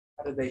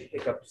How did they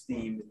pick up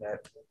steam in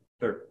that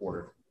third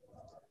quarter?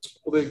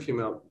 Well, they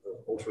came out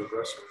ultra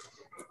aggressive.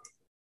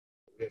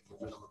 They had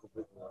momentum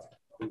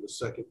in the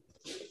second,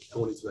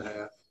 going into the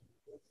half.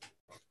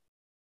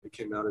 They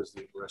came out as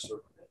the aggressor,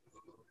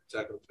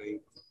 attacking the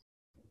paint.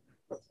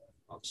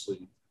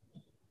 Obviously,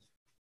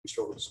 we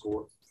struggled to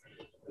score.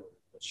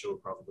 That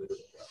showed probably the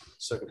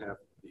second half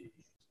of the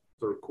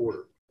third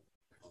quarter.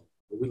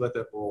 But we let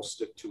that ball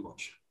stick too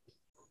much.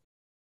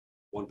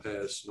 One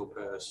pass, no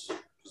pass,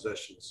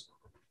 possessions.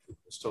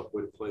 It's a tough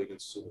way to play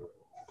against a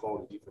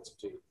quality defensive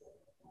team.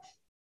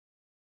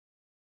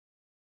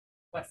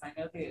 Wes, I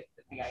know the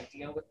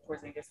idea with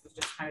Porzingis was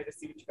just kind of to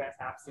see what you guys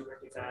have, see where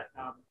he's at.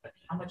 But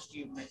how much do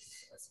you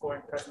miss a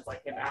scoring presence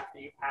like him after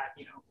you've had,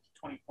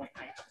 20-point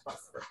nights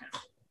plus for him?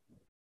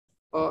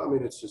 I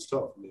mean, it's just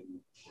tough. I mean,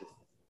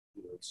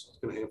 it's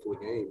been a handful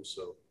of games,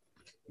 so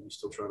he's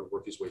still trying to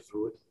work his way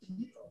through it.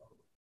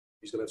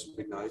 He's going to have some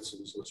big nights,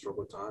 and he's going to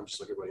struggle at times,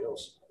 just like everybody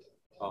else.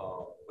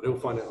 But he'll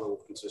find that level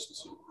of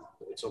consistency.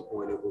 At some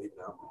point, it will even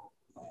out.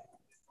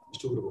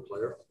 He's too good of a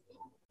player.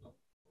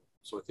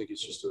 So I think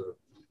it's just a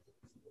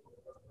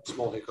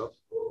small hiccup,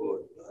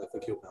 but I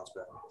think he'll bounce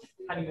back.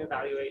 How do you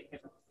evaluate him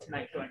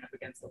tonight going up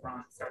against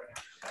LeBron starting?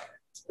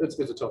 It's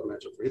a tough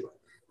matchup for anybody.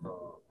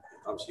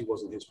 Obviously, he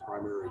wasn't the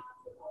primary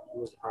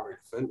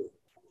defender.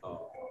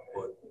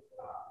 But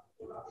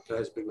if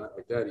guys big night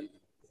like that,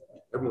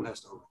 everyone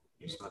has to own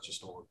it. It's not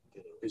just on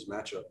his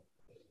matchup.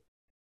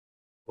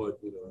 But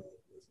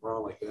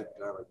LeBron like that,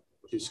 guy like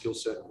with his skill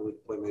set, really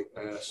play, make,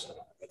 pass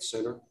at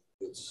center,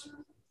 it's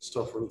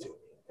tough for any team.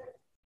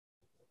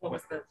 What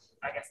was the,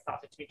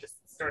 thought between just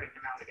starting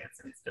him out against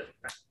him instead of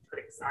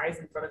putting size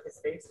in front of his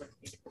face?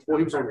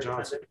 He was on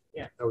Johnson.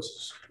 Yeah. That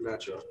was his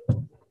matchup.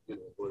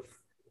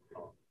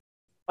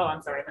 Oh,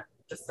 I'm sorry.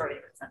 Just starting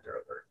him at center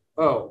over.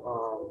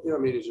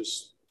 It's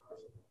just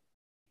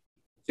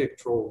can't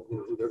control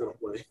who they're going to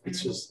play.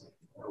 It's just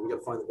we got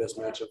to find the best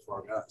matchup for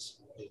our guys.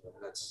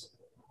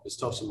 It's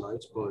tough some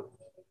nights, but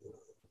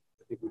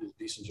I think we did a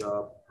decent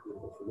job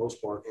for the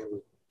most part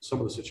handling some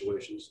of the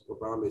situations.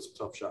 LeBron made some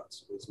tough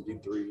shots, made some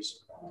deep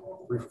threes,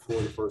 3 for 4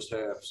 in the first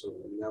half. So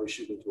now he's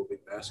shooting into a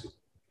big basket.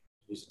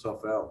 He's a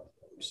tough out.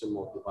 We send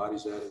multiple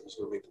bodies at him. He's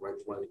going to make the right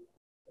play.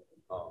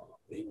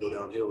 He can go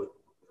downhill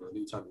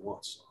anytime he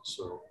wants.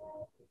 So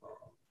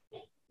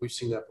we've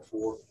seen that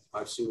before.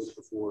 I've seen it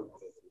before.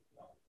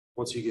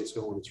 Once he gets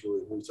going, it's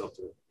really tough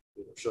to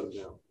shut him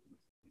down.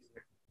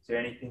 Is there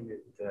anything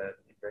that,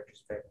 in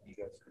retrospect, you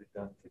guys could have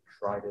done to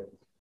try to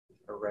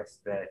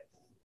arrest that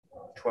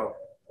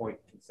 12-point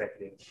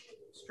consecutive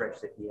stretch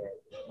that he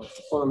had?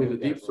 Well, the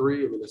deep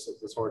three,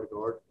 that's hard to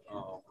guard.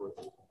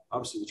 But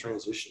obviously the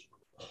transition,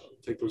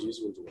 take those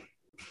easy ones away.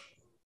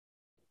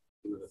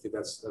 I think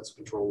that's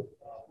control.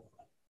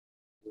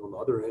 On the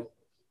other end,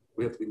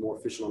 we have to be more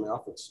efficient on the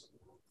offense.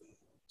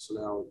 So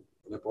now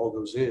when that ball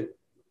goes in,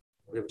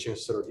 we have a chance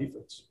to set our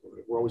defense.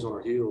 If we're always on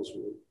our heels,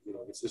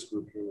 against this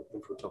group, we're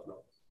in for a tough night.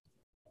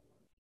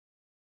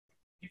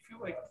 Do you feel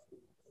like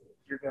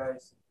your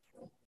guys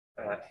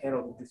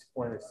handled the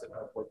disappointments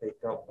of what they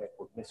felt like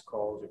with missed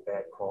calls or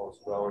bad calls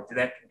well, or did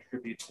that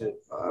contribute to?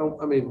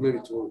 Maybe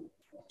to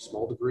a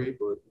small degree,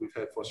 but we've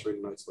had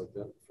frustrating nights like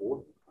that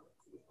before.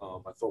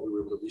 I thought we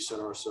were able to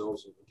recenter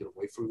ourselves and get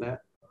away from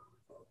that,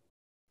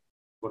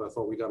 but I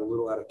thought we got a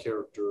little out of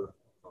character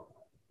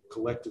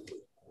collectively,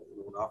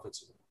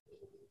 offensively.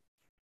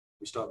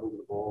 We stopped moving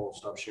the ball,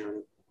 stopped sharing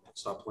it,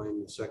 stopped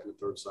playing the second and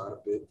third side a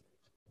bit,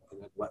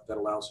 and that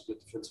allows a good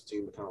defensive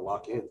team to kind of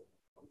lock in.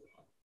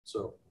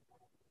 So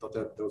I thought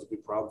that was a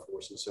big problem for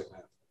us in the second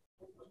half.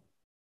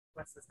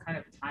 Wes, this kind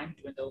of time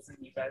dwindles, and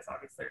you guys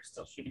obviously are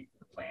still shooting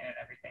for the plan and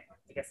everything.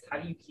 How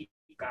do you keep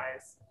you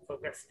guys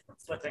focused from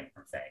slipping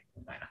from, say,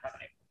 we might not have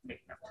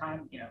make enough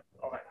time,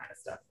 all that kind of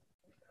stuff?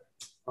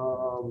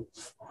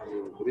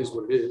 It is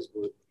what it is,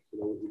 but,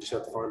 we just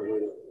have to find a way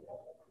to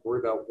worry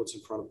about what's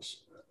in front of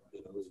us.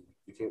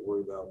 You can't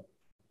worry about,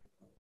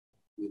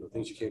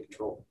 things you can't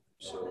control.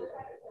 So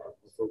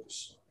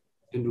focus.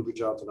 Didn't do a good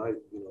job tonight,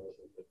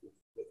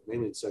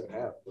 mainly in the second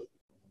half, but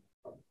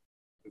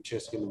a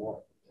chance to get them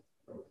all.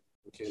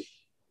 We can't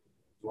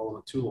dwell on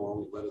it too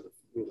long and let it,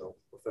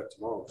 affect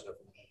tomorrow.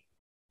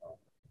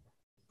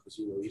 Because,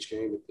 each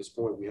game at this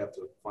point, we have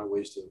to find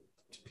ways to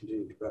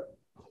continue to get better.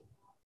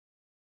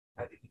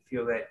 How did you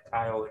feel that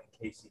Kyle and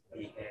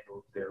KCP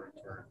handled their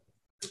return?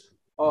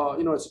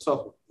 It's a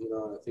tough one.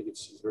 I think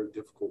it's very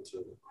difficult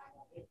to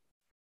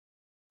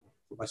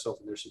put myself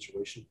in their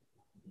situation,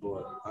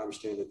 but I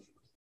understand that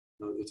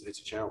it's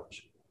a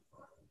challenge.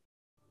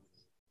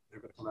 They're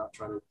going to come out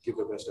trying to give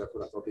their best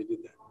effort. I thought they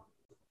did that.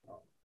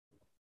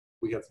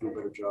 We have to do a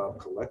better job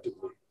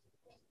collectively,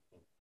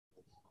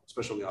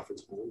 especially on the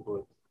offensive end,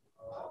 but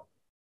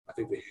I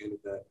think they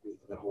handled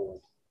that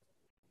whole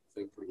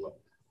thing pretty well.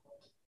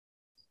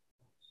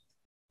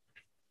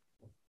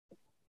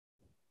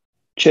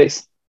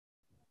 Chase.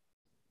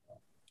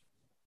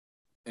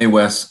 Hey,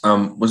 Wes.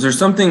 Was there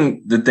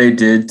something that they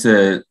did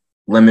to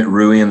limit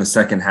Rui in the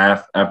second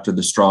half after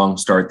the strong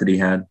start that he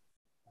had?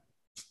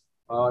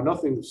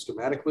 Nothing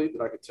schematically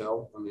that I could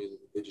tell. I mean,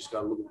 they just got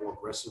a little bit more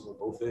aggressive on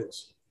both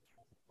ends.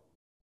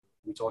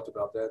 We talked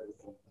about that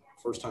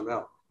first time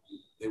out.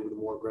 They were the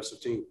more aggressive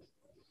team.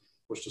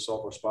 Pushed us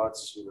off our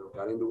spots,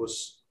 got into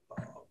us.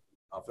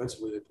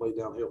 Offensively, they played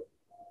downhill.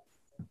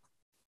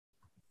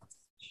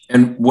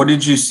 And what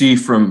did you see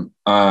from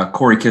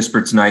Corey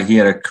Kispert tonight? He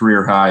had a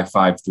career high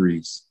 5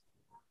 threes.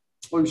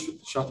 Well, he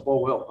shot the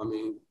ball well. I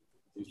mean,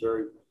 he's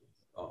very,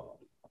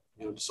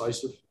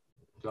 decisive.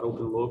 Got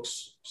open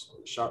looks,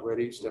 shot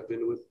ready, stepped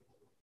into it.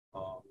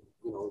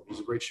 He's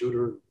a great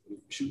shooter.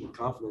 Shooting with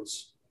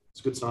confidence. It's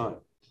a good sign.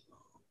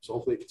 So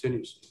hopefully it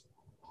continues.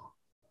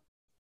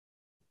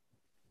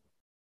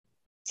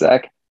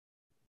 Zach.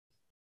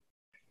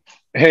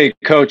 Hey,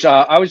 Coach.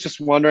 I was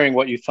just wondering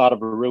what you thought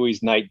of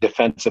Rui's night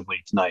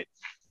defensively tonight.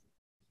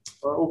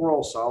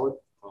 Overall, solid.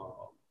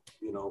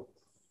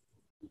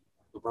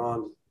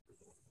 LeBron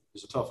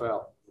is a tough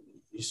out.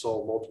 He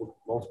saw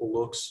multiple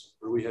looks.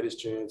 Rui had his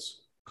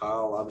chance.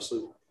 Kyle,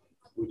 obviously,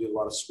 we did a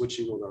lot of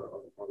switching with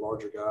our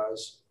larger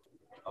guys,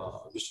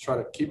 just to try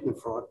to keep him in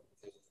front.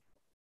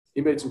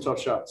 He made some tough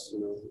shots,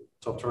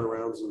 tough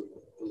turnarounds in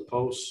the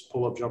post,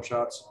 pull-up jump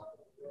shots.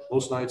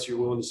 Most nights you're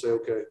willing to say,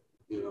 okay,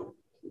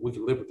 we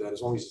can live with that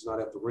as long as it's not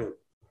at the rim.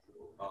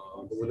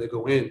 But when they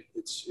go in,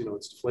 it's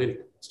deflating.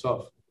 It's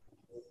tough.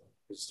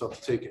 It's tough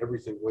to take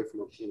everything away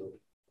from a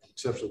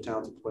exceptionally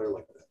talented player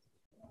like that.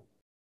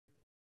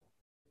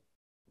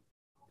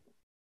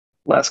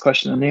 Last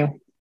question, Neil.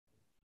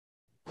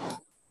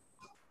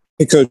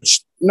 Hey,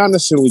 Coach, not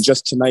necessarily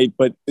just tonight,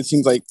 but it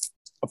seems like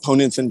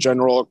opponents in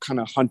general are kind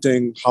of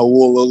hunting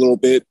Raul a little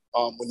bit.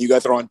 When you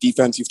guys are on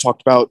defense, you've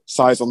talked about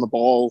size on the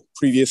ball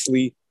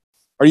previously.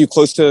 Are you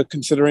close to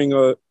considering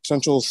a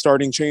potential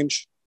starting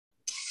change?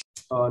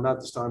 Not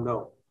this time,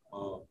 no.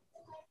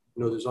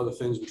 There's other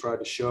things we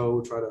tried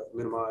to try to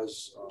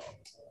minimize,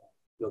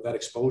 that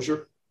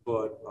exposure.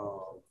 But,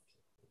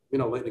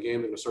 late in the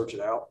game, they're going to search it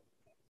out.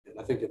 And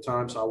I think at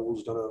times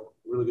Raul's done a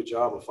really good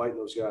job of fighting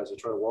those guys. They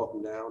try to walk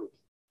them down,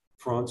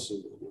 fronts,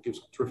 and gives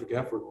terrific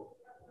effort.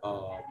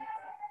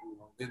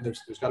 Then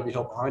there's got to be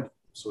help behind him.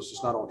 So it's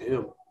just not on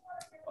him.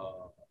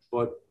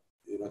 But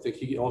I think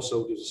he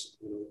also gives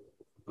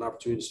an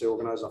opportunity to stay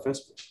organized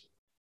offensively.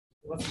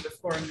 What's the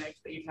scoring night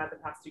that you've had the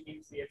past 2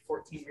 games? You had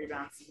 14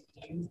 rebounds. Do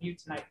you view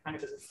tonight kind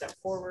of as a step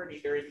forward,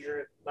 either in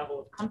your level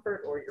of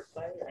comfort or your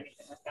play or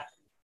anything like that?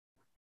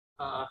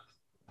 I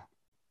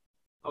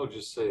would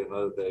just say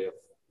another day of,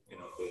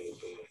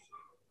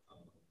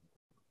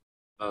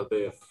 another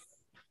day of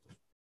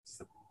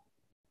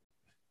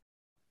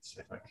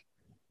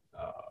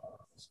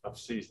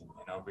season,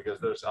 because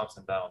there's ups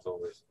and downs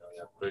always.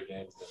 You have great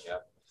games, then you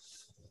have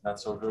not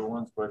so good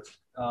ones. But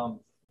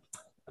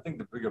I think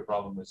the bigger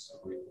problem is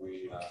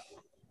we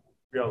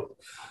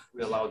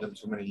allow them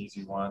too many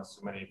easy ones,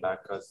 too many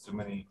back cuts, too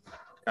many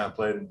kind of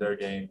played in their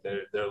game.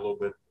 They're a little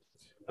bit,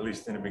 at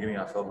least in the beginning,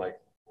 I felt like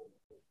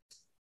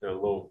they're a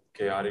little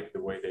chaotic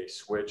the way they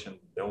switch and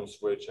don't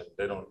switch, and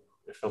they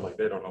feel like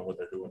they don't know what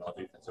they're doing on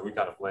defense. So we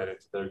kind of played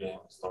it to their game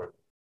and started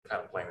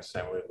kind of playing the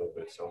same way a little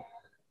bit. So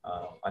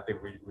I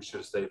think we should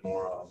have stayed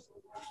more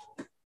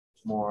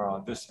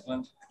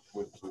disciplined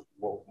with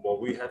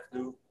what we have to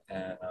do,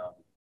 and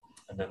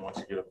then once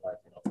you get up like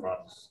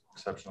Ron's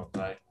exceptional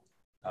tonight,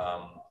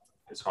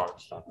 it's hard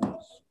to stop him.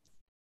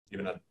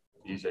 Even at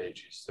his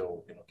age, he's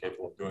still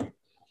capable of doing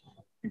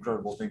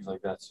incredible things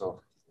like that.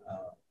 So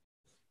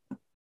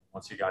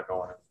once he got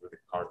going, it was really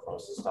hard for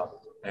us to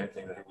stop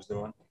anything that he was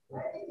doing.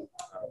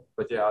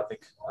 But yeah, I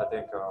think we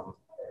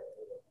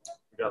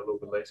got a little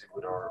bit lazy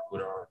with our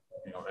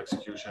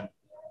execution,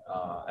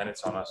 and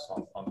it's on us,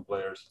 on the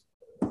players.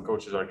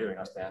 Coaches are giving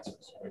us the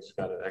answers. We just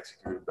got to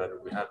execute it better.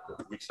 We have the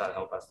weak side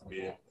help has to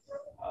be in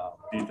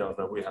details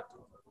that we have to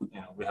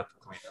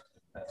clean up,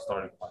 and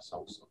starting with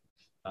myself. So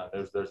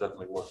there's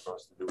definitely work for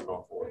us to do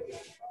going forward.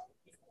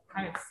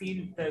 Kind of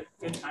seen the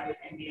good time with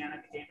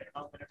Indiana, the game at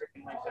home, and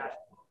everything like that.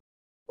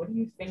 What do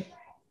you think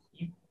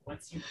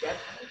once you get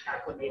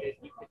acclimated,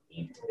 you could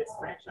need to this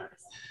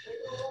franchise?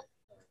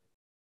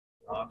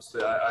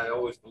 Honestly, I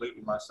always believe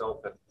in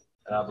myself,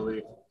 and I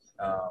believe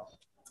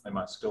in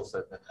my skill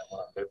set and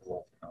what I'm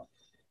capable of.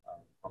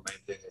 My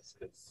main thing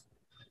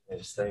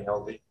is staying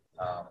healthy,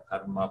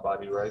 having my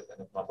body right,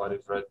 and if my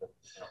body's right, then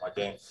my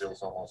game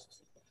feels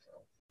almost.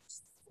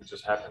 It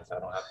just happens. I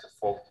don't have to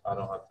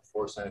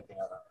force anything.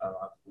 I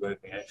don't have to do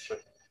anything extra,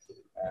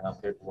 and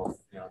I'm capable of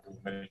doing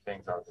many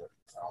things out there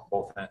on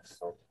both ends.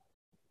 So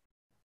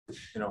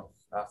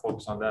I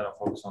focus on that. I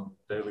focus on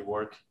daily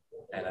work,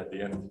 and at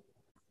the end,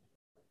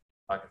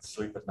 I can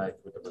sleep at night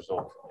with the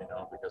result.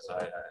 Because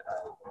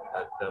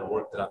the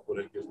work that I put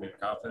in gives me the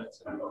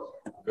confidence, and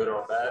good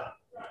or bad,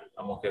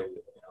 I'm okay with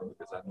it.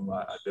 Because I knew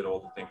I did all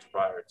the things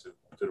prior to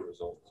the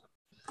result.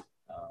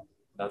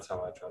 That's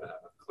how I try to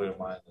have a clear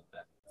mind, and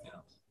then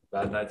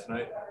bad night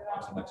tonight.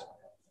 What's the next one?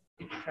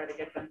 Did you try to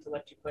get them to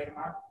let you play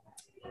tomorrow?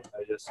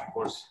 Yes, of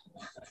course,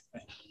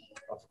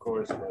 of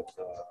course. But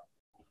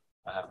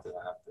I have to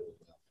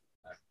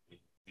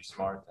be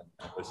smart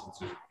and listen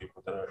to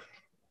people that are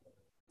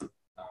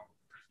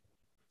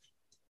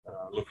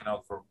looking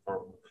out for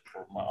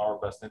our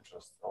best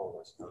interest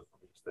always for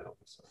me to stay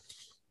healthy. So,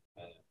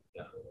 and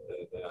yeah,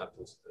 they have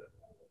to.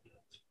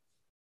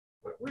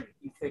 Where do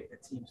you think the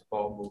team's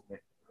ball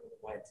movement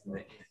went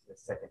in the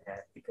second half?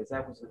 Because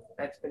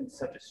that's been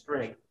such a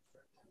strength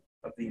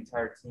of the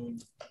entire team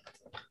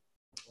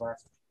the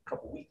last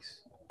couple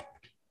weeks.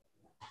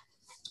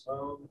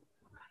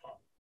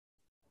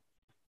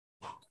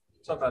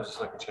 Sometimes it's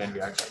like a chain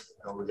reaction.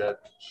 We get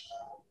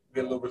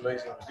a little bit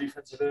lazy on the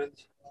defensive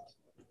end,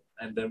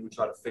 and then we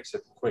try to fix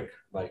it quick.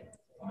 Like,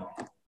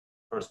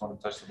 first one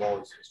to touch the ball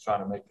is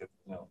trying to make it,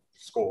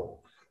 score.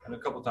 And a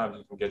couple of times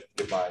you can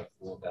get by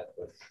doing that.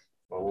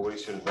 But what we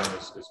should have done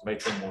is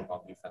make them work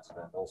on defensive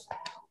end also.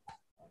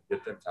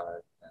 Get them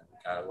tired. And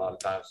kind of a lot of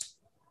times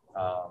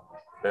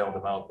bail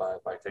them out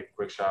by taking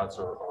quick shots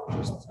or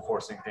just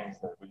forcing things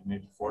that we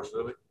need to force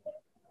really.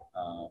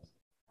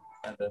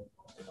 And then,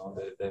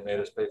 they made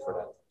us pay for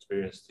that.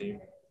 Experienced team.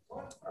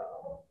 So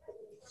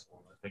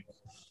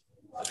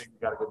I think we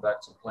got to get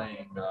back to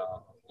playing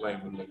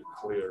with like a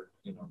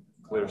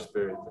clear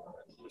spirit,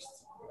 and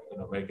just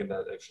making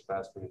that extra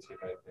pass for your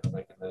teammate,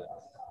 making the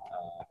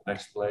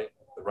next play,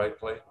 the right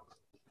play,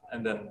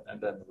 and then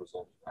the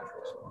result. I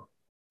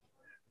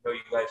know you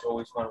guys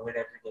always want to win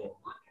every game,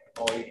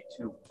 all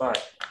 82,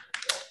 but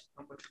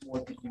how much more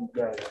did you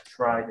guys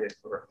try to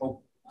or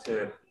hope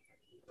to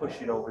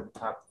push it over the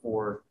top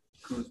four,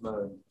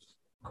 Kuzma and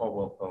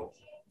Caldwell Pope?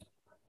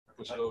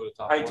 Push it over the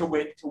top four.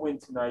 To win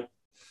tonight,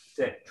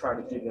 to try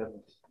to give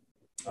them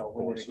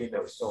win in a game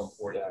that was so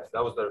important. Yeah,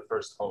 that was their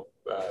first home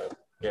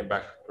game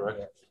back,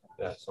 correct?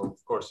 Yeah. So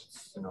of course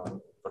it's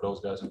for those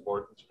guys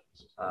important,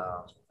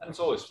 and it's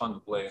always fun to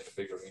play in the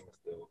big arena,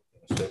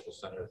 the Staples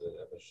Center,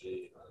 the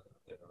MSG.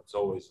 It's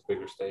always a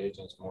bigger stage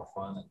and it's more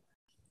fun, and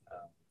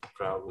the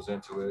crowd was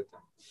into it.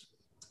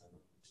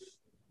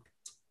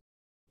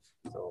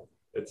 So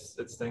it's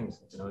things,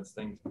 it's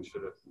things we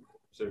should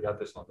have got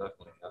this one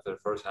definitely. After the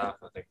first half,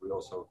 I think we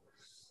also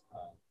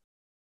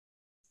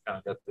kind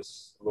of got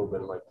this a little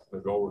bit like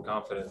the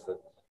overconfidence that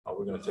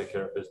we're going to take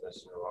care of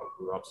business.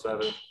 We were up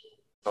 7,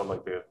 felt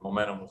like the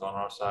momentum was on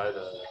our side.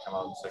 Come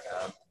out in the second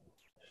half,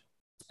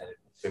 and it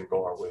didn't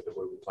go our way the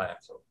way we planned.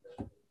 So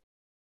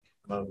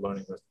another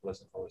learning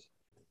lesson for us.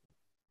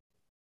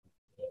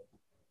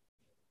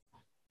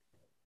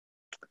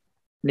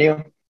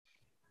 Neil?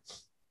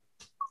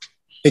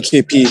 Hey,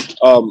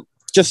 KP.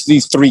 Just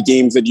these 3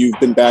 games that you've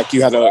been back,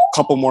 you had a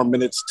couple more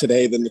minutes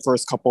today than the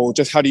first couple.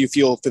 Just how do you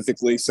feel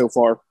physically so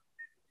far?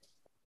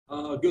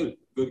 Good.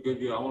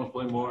 I want to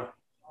play more,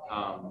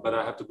 but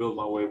I have to build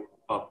my way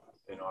up.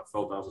 I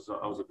felt I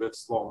was a bit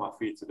slow on my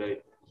feet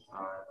today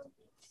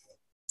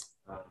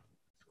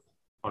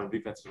on the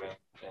defensive end,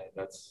 and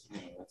that's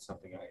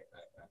something I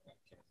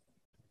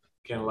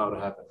can't allow to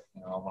happen.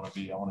 I want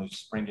to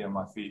just spring in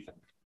my feet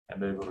and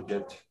be able to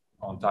get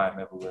on time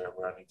everywhere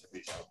where I need to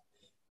be. So,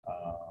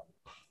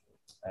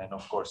 and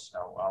of course, I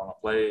want to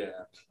play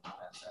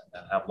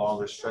and have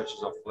longer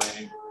stretches of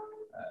playing.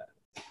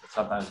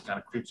 Sometimes it kind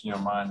of creeps in your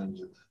mind, and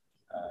you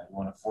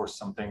want to force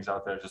some things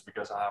out there just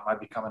because I might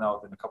be coming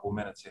out in a couple of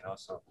minutes,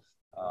 So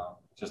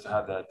just to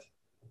have that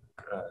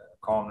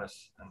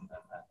calmness and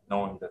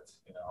knowing that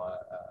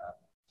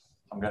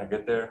I'm going to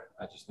get there,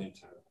 I just need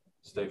to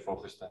stay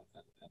focused and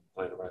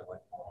play the right way.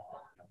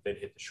 They'd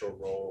hit the short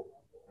roll.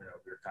 We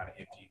were kind of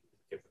empty,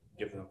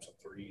 giving them some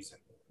threes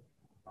and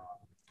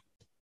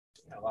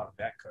a lot of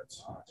back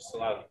cuts. Just a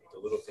lot of the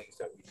little things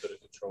that we could have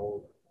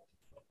controlled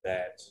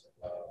that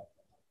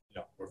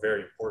were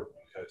very important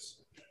because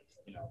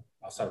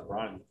outside of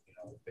Ronnie,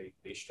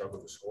 they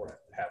struggled to score at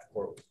half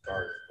court with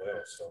guard as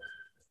well. So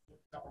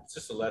it's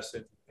just a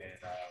lesson, and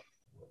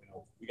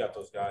we got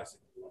those guys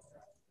in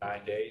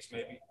 9 days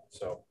maybe.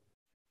 So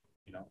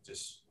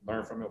just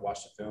learn from it,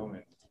 watch the film,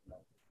 and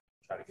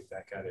try to get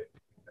back at it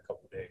in a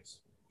couple of days.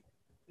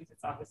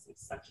 It's obviously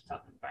such a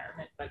tough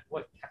environment, but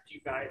what kept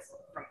you guys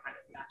from kind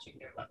of matching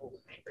their level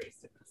when they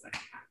raised it in the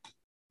second half?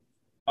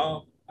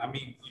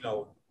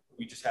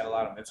 We just had a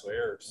lot of mental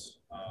errors.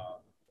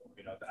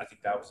 I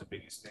think that was the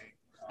biggest thing.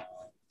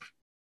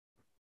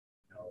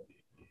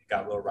 It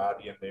got a little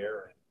rowdy in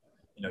there,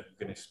 and you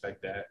can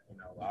expect that.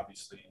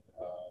 Obviously,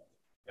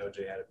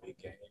 LJ had a big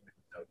game, and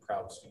the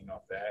crowd was feeding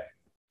off that.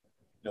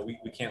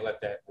 We can't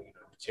let that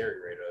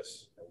deteriorate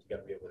us. We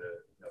got to be able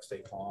to stay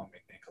calm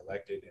and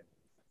collected, and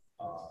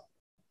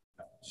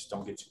just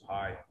don't get too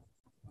high.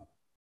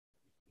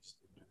 Just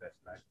do that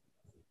tonight.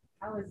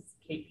 How has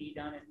KP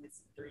done in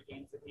his 3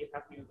 games with you? How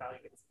can you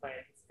evaluate his play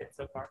and his fit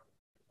so far?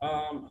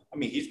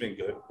 He's been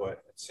good, but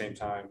at the same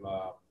time,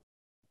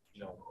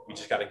 we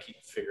just got to keep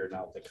figuring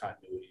out the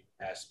continuity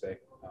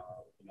aspect.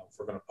 If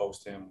we're going to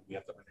post him, we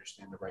have to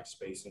understand the right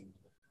spacing.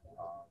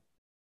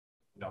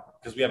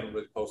 Because we haven't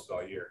really posted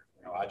all year.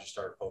 I just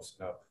started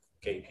posting up.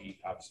 KP,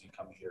 obviously,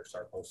 coming here,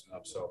 started posting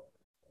up. So,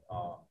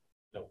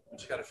 we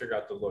just got to figure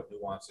out the little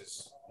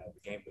nuances,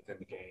 the game within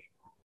the game,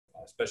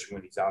 especially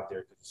when he's out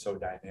there because he's so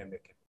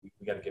dynamic. And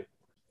we got to give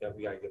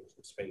him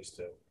some space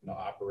to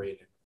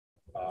operate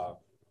and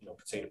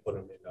continue to put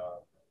him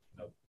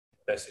in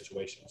best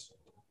situations.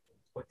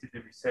 What did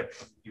the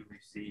reception you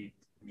received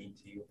mean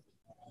to you?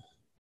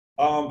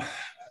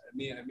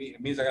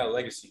 It means I got a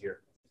legacy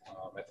here.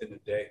 At the end of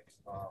the day,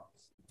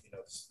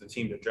 this is the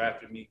team that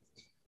drafted me.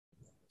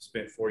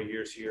 Spent 4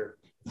 years here.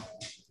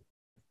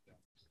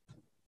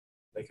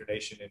 Laker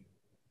Nation and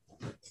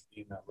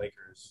being that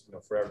Lakers,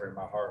 forever in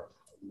my heart.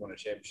 We won a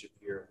championship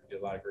here. We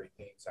did a lot of great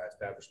things. I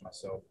established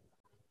myself,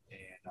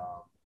 and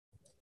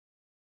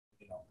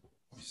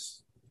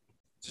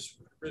just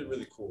really,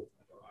 really cool.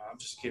 I'm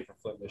just a kid from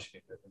Flint,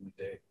 Michigan. At the end of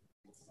the day,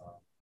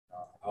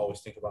 I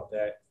always think about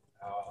that.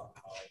 How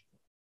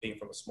being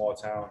from a small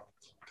town,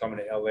 coming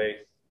to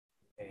LA,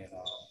 and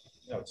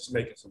just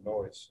making some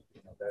noise.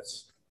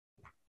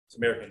 It's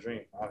American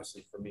dream,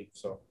 honestly, for me.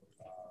 So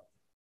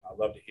I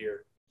love to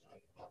hear.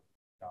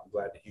 I'm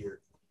glad to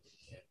hear,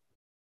 and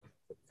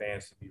for the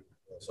fans to be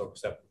so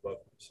receptive of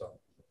it. So.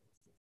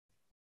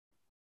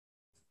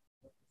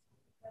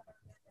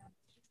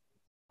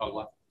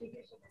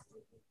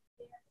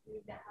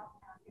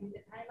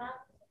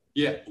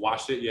 Yeah,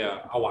 watched it.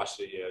 Yeah, I watched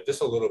it. Yeah,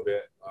 just a little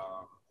bit.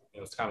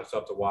 It's kind of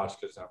tough to watch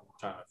because I'm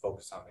trying to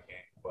focus on the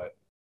game. But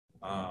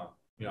I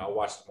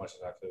watched as much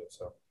as I could.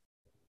 So.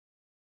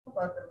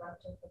 About the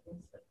matchup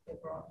against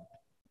LeBron?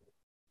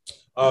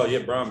 Oh yeah,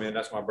 Brown, man,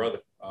 that's my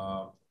brother.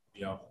 I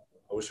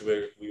wish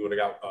we would have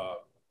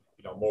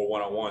got more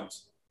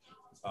one-on-ones.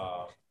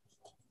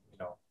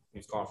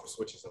 He's gone for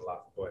switches a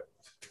lot, but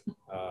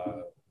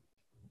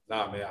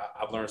nah, man,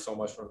 I've learned so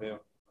much from him.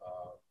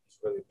 He's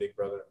really a big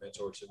brother, a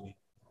mentor to me,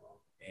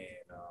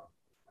 and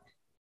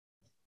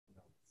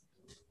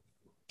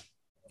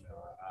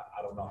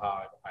I don't know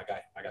how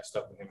I got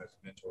stuck with him as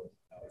a mentor.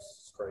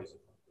 It's crazy.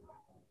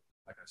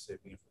 Like I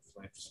said, being from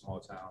Flint, small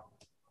town,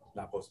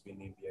 not supposed to be in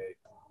the NBA.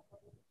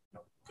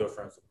 Good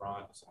friends with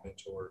Bron, he's a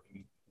mentor.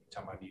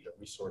 Anytime I need a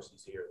resource,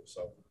 he's here.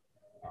 So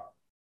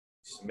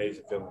it's an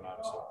amazing feeling,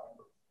 honestly.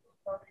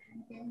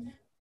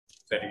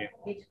 Say it again.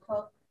 Did you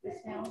cook this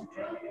now?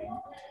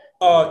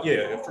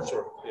 Yeah, for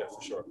sure. Yeah,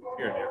 for sure.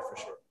 Here and there, for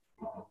sure.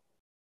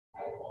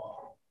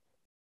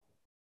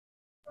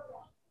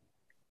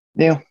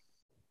 Neil.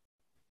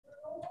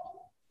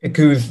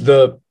 Kuz,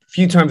 the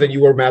few times that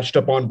you were matched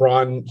up on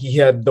Braun, he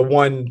had the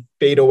one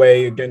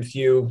fadeaway against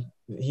you.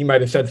 He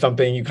might have said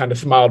something, you kind of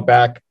smiled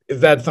back.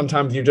 Is that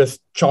sometimes you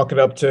just chalk it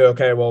up to,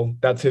 okay, well,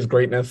 that's his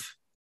greatness?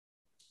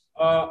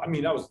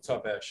 That was a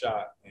tough ass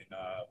shot.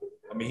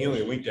 And he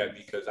only winked at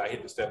me because I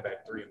hit the step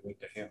back three and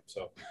winked at him.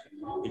 So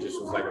he just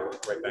was like a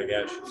right back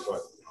at you.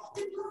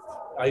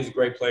 But he's a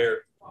great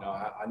player.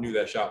 I knew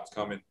that shot was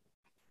coming.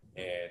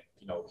 And,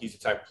 he's the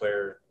type of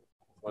player,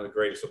 one of the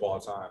greatest of all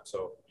time.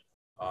 So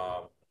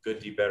good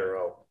D, better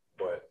O.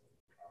 But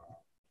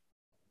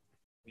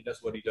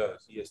that's what he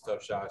does. He hits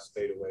tough shots,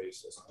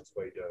 fadeaways. That's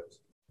what he does.